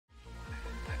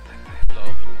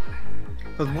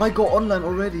But why go online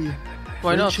already?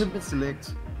 Why not? Champion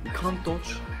select. You can't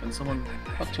dodge when someone.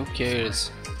 What? Who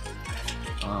cares?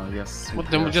 Ah, yes.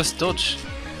 What? Then we just dodge.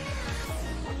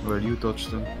 Well, you dodge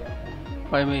them.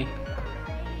 Why me?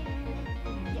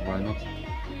 Why not?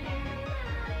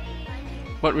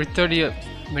 But we're 30.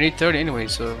 We need 30 anyway,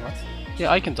 so.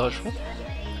 Yeah, I can dodge. What?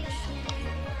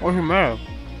 Or you matter?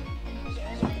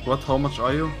 What? How much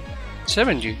are you?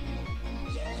 70.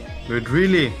 Wait,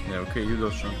 really? Yeah, okay, you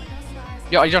dodge them.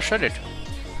 Yeah, I just said it.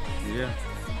 Yeah.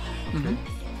 Okay.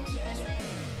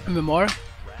 MMR?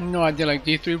 No idea, like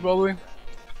D3 probably.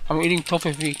 I'm eating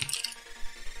toffee feet.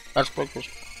 That's breakfast.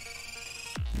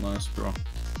 Nice, bro.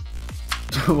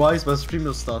 Why is my stream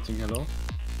not starting? Hello?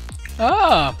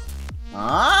 Ah!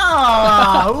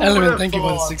 Ah! Element, thank you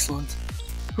for the 6 months.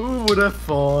 Who would have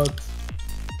thought?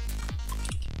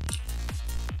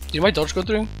 Did my dodge go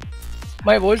through?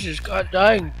 My voice is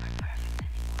dying.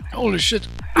 Holy shit.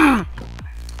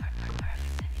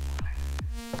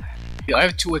 Yeah, I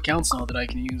have 2 accounts now that I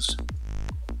can use.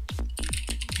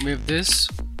 We have this.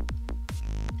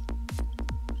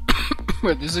 We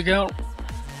have this account.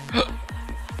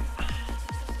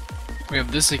 We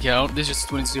have this account. This is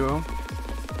 20.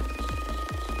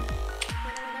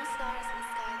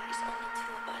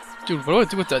 Dude, what do I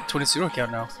do with that 20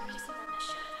 account now?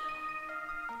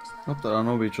 Not that I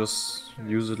know, we just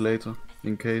use it later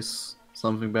in case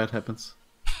something bad happens.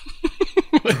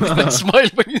 I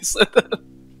smiled when you said that.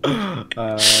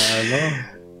 I know.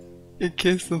 In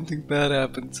case something bad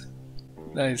happens.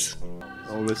 Nice.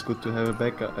 Always good to have a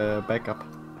backup.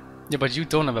 Yeah, but you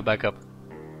don't have a backup.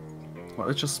 Well,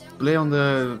 I just play on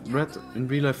the red in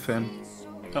real life fam.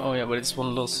 Oh yeah, but it's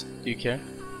 1 loss. Do you care?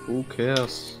 Who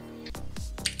cares?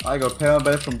 I got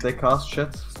permaban from Descartes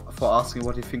chat for asking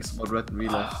what he thinks about red in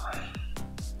real life.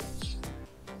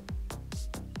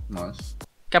 Nice.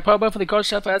 Got power for the card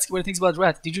chat for asking what he thinks about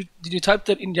Rat. Did you type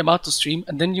that in Yamato stream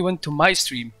and then you went to my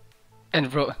stream? And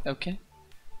bro, okay.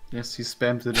 Yes, he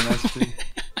spammed it in my stream.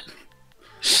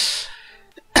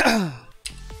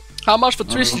 How much for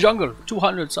Trist Jungle?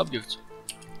 200 subgifts.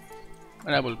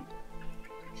 And I will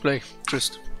play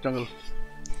Trist Jungle.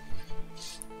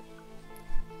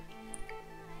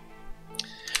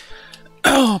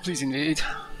 Oh, please indeed.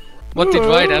 What did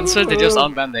Riot answer? They just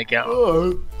unbanned the account.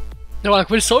 No,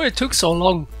 like, we're sorry it took so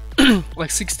long.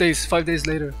 Like 6 days, 5 days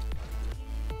later.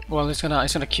 Well, it's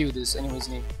gonna queue this anyways.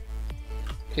 Name.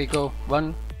 Okay, go.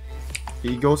 1.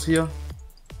 He goes here.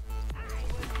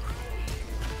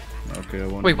 Okay, I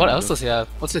want. Wait, what else does he have?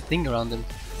 What's the thing around him?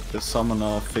 The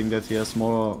summoner thing that he has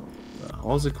more.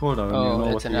 How's it called? I don't even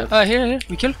know what he has. Here,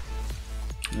 we kill.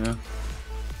 Yeah.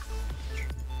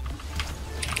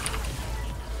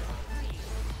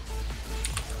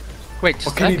 Wait,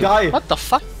 just can he die? What the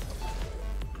fuck?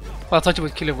 Well, I thought you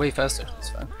would kill him way faster.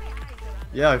 That's fine.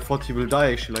 Yeah, I thought he will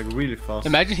die actually, like really fast.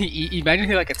 Imagine he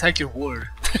like attack your ward.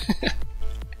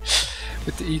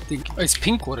 With the E thing. Oh, it's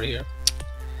pink water here.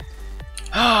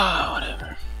 Ah,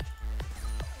 whatever.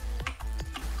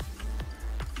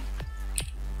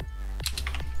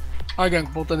 I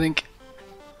gank bot, I think.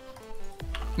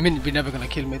 I mean, we're never gonna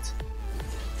kill mid.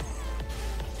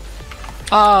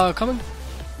 Ah, coming.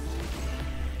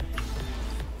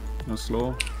 No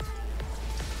slow.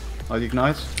 I'll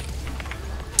ignite.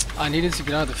 I needed to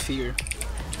get out of fear.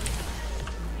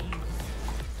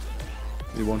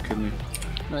 He won't kill me.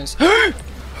 Nice.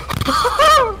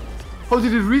 How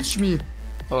did it reach me?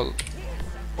 Well,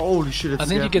 holy shit! I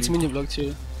think he gets minion blocked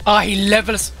here. Ah, he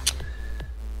levels.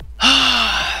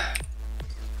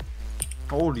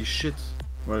 Holy shit!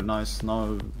 Well, nice.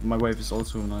 Now my wave is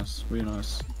also nice. Really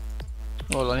nice.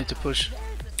 Well, I need to push.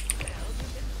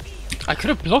 I could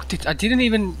have blocked it. I didn't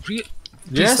even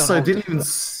Yes, I didn't even.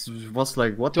 Was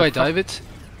like, what? Do I dive it?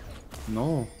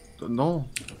 No, no.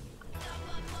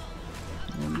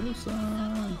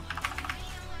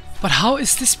 But how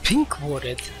is this pink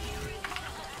warded?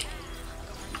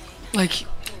 Like.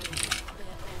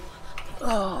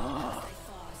 Oh.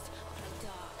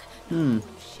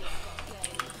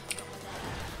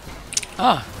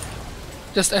 Ah,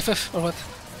 just FF or what?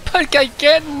 But I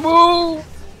can't move.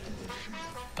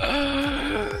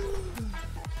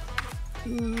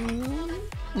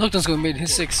 Nocturne's going mid,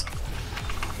 he's 6.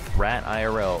 Rat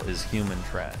IRL is human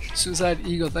trash. Suicide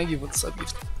Eagle, thank you for the sub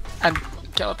gift. And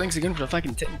Cal, thanks again for the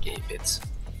fucking 10k bits.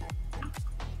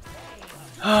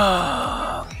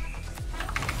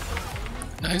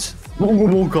 Nice.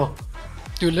 Wonka.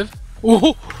 Do you live?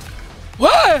 Oh!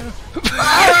 What?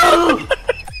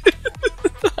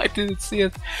 I didn't see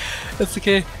it. That's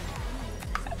okay.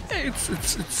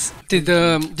 It's. Did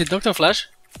Doctor Flash?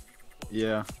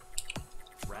 Yeah.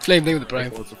 Flame with the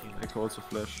prime. Echo also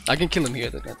flash. I can kill him here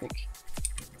then, I think.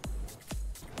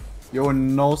 Yo,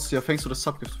 knows, yeah, thanks for the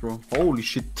sub gift, bro. Holy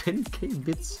shit, 10k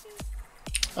bits.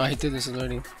 Oh, he did this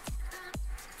already.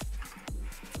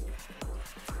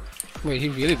 Wait, he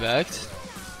really backed?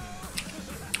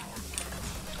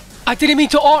 I didn't mean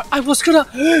to R. I was gonna.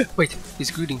 Wait,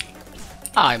 he's greeting.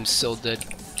 I'm so dead.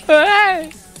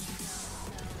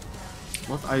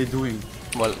 What are you doing?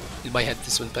 Well, in my head,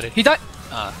 this was better. He died.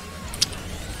 Ah.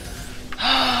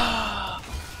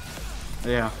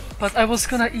 Yeah. But I was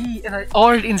gonna E and I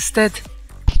R'd instead.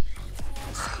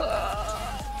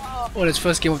 Well, it's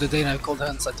first game of the day and I called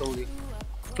hands. I told you.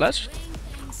 Flash.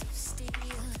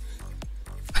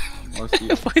 Why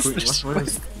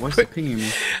is he pinging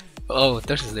me? Oh,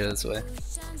 Dash is there, that's why.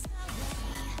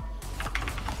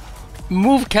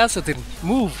 Move, Cassatin,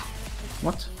 move!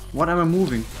 What? What am I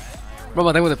moving? Bro,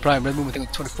 I think with the prime, red movement, I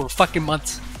think 24 fucking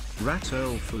months.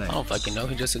 RATIRL I flex. don't fucking know,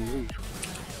 he just didn't move.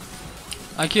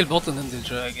 I killed bottom and the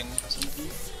dragon.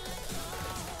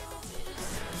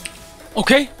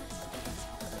 Okay!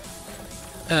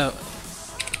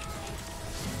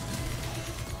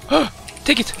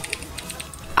 Take it!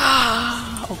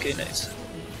 Ah, okay, nice.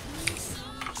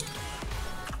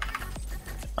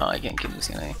 Oh, I can't kill this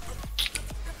guy.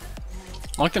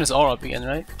 Nocturne is R up again,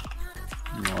 right?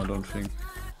 No, I don't think.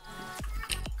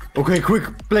 Okay, quick,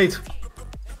 blade!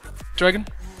 Dragon?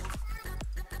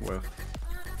 Where?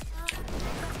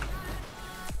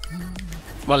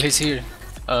 Well, he's here.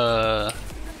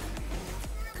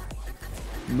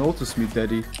 Notice me,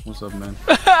 daddy. What's up, man?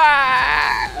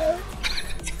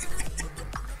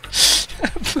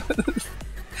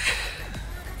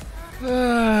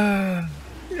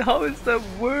 How is that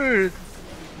word?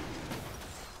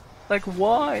 Like,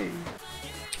 why?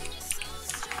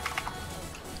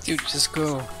 Dude, just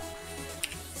go.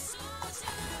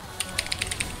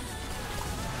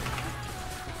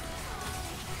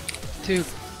 Dude.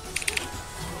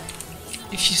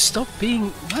 If you stop being...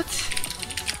 What?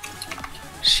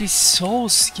 She's so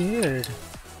scared.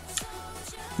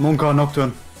 Monka,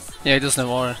 Nocturne. Yeah, he doesn't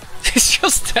have aura. He's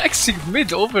just taxing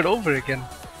mid over and over again.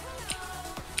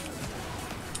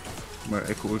 My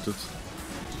Echo ulted.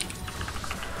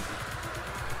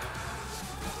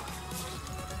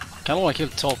 Kinda wanna kill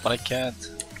top, but I can't.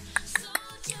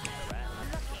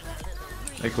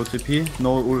 Echo TP,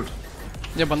 no ult.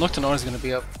 Yeah, but Nocturne aura is gonna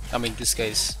be up. I mean, this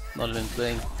guy's not even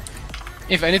playing.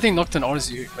 If anything, Nocturne aura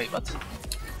is you. Wait, what?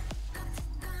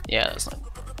 Yeah, that's not.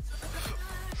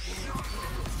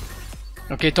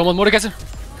 Okay, Tom Mordekaiser.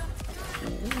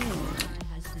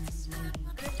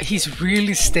 He's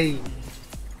really staying.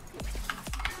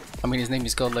 I mean, his name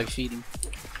is called like feeding.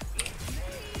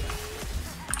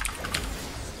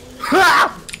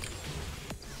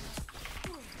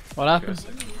 What happened?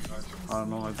 I don't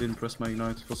know, I didn't press my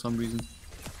ignite for some reason.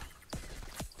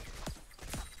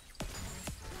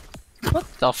 What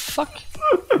the fuck?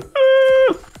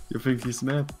 You think he's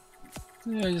mad?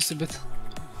 Yeah, just a bit.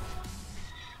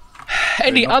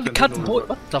 Any uncut boy?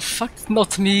 What the fuck?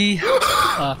 Not me.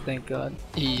 Ah, thank god.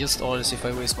 He just orders if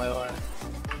I waste my aura.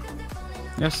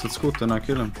 Yes, it's good, then I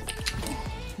kill him.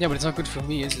 Yeah, but it's not good for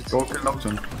me, is it? Go kill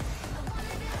Nocturne.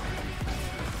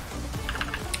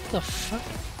 What the fuck?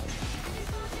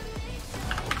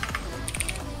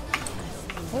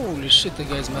 Holy shit, the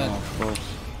guy's mad. Oh, of course.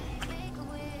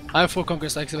 I have 4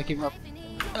 conquers, I actually keep him up.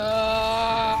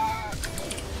 Ah!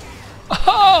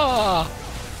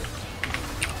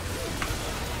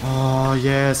 Oh,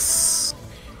 yes.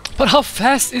 But how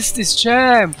fast is this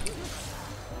champ?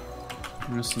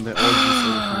 Listen, they all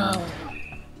use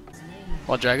everything.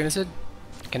 What dragon is it?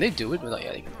 Can they do it without?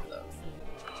 Yeah, they can do that.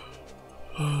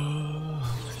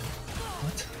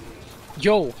 What?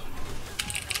 Yo!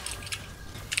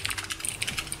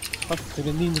 What? They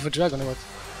didn't need me for dragon or what?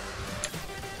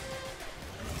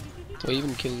 Do I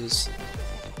even kill this?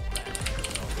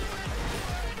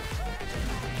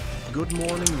 Good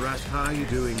morning, Rat. How are you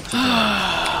doing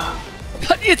today?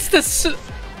 But it's the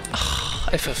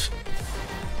FF.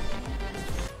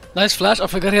 Nice flash. I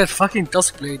forgot he had fucking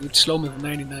Duskblade, which slow me for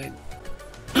 99.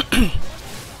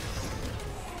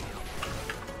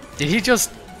 Did he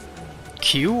just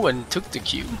Q and took the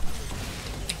Q?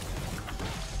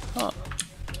 Huh.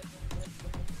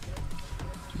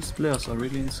 These players are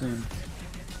really insane.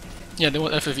 Yeah, they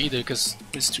won't FF either because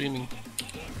we're streaming.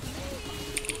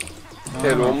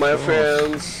 Hello, my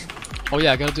friends. Oh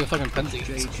yeah, I gotta do a fucking Pentakill.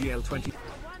 JGL 20.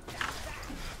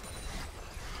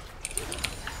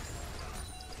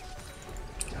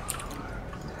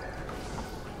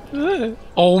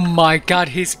 Oh my god,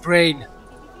 his brain.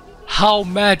 How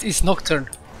mad is Nocturne?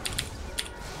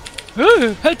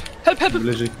 Help, help, help!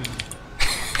 Legit.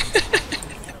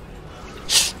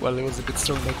 Well, it was a bit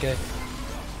strong, that guy.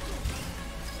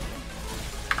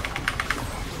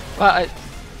 Well,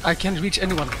 I can't reach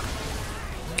anyone.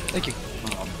 Thank you.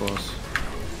 Oh, of course.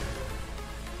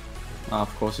 Ah,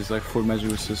 of course, he's like full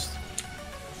magic resist.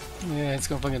 Yeah, it's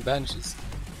gonna fucking banishes.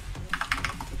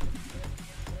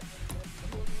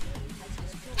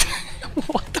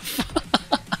 What the fuck?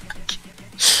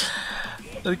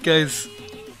 That guy's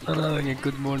not having a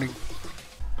good morning.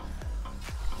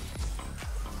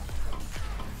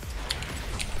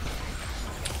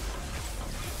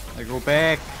 I go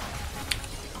back.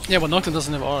 Yeah, but Nocturne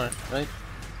doesn't have R, right?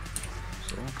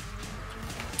 So.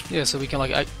 Yeah, so we can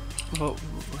like well,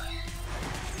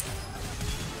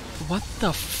 what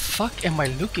the fuck am I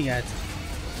looking at?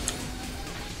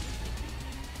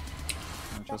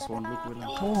 I just won't look with him.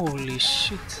 Holy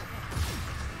shit.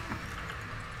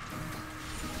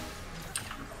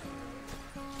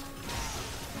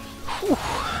 Whew.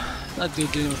 That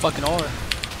dude didn't even fucking R.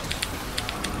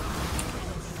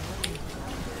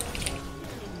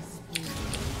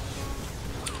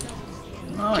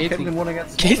 Ah, I can't even win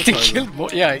against Katie killed more.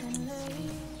 Yeah.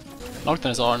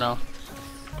 Nocturne is R now.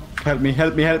 Help me,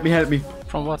 help me, help me, help me.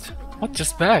 From what? What?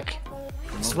 Just back.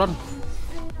 Just run.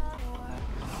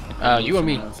 You or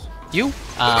me? You?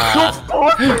 Help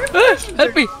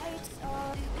me!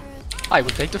 I will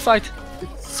take the fight.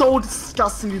 It's so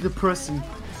disgustingly depressing.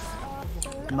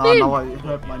 Nah, now I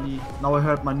hurt my knee. Now I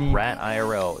hurt my knee. Rat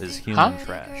IRL is human Huh?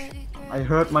 trash. I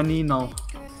hurt my knee now.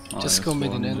 Just go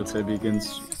mid and end. The baby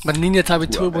against. But Ninja type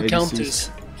with Two turbo ADCs. counters.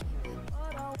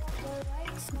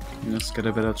 Let's get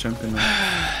a better champion now.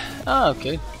 Ah,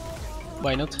 okay.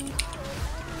 Why not?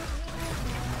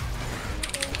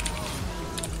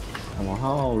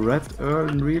 Wow, Red Earl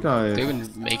in real life. They even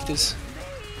make this.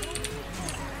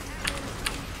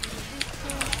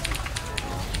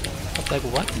 What, like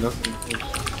what?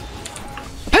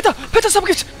 Penta! Penta,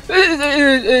 subject!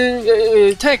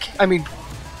 Tag! I mean...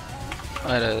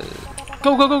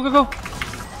 go, go, go, go, go!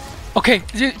 Okay,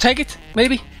 take it,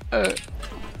 maybe? I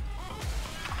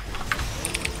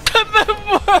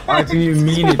didn't even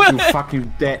mean it, you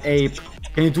fucking ape.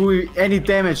 Can you do any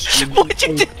damage? What,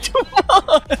 you did too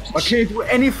much! I can't do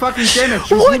any fucking damage,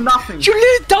 you What? do nothing. You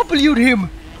literally W'd him!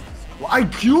 I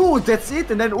Q'd, that's it,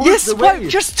 and then ult Yes, the but way.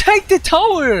 just take the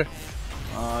tower!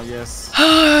 Ah, yes.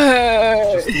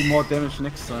 What Just do more damage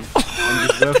next time. And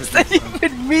deserve does it that next time.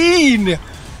 even mean?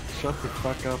 Shut the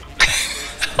fuck up.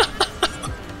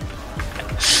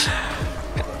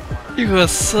 You are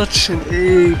such an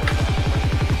ape.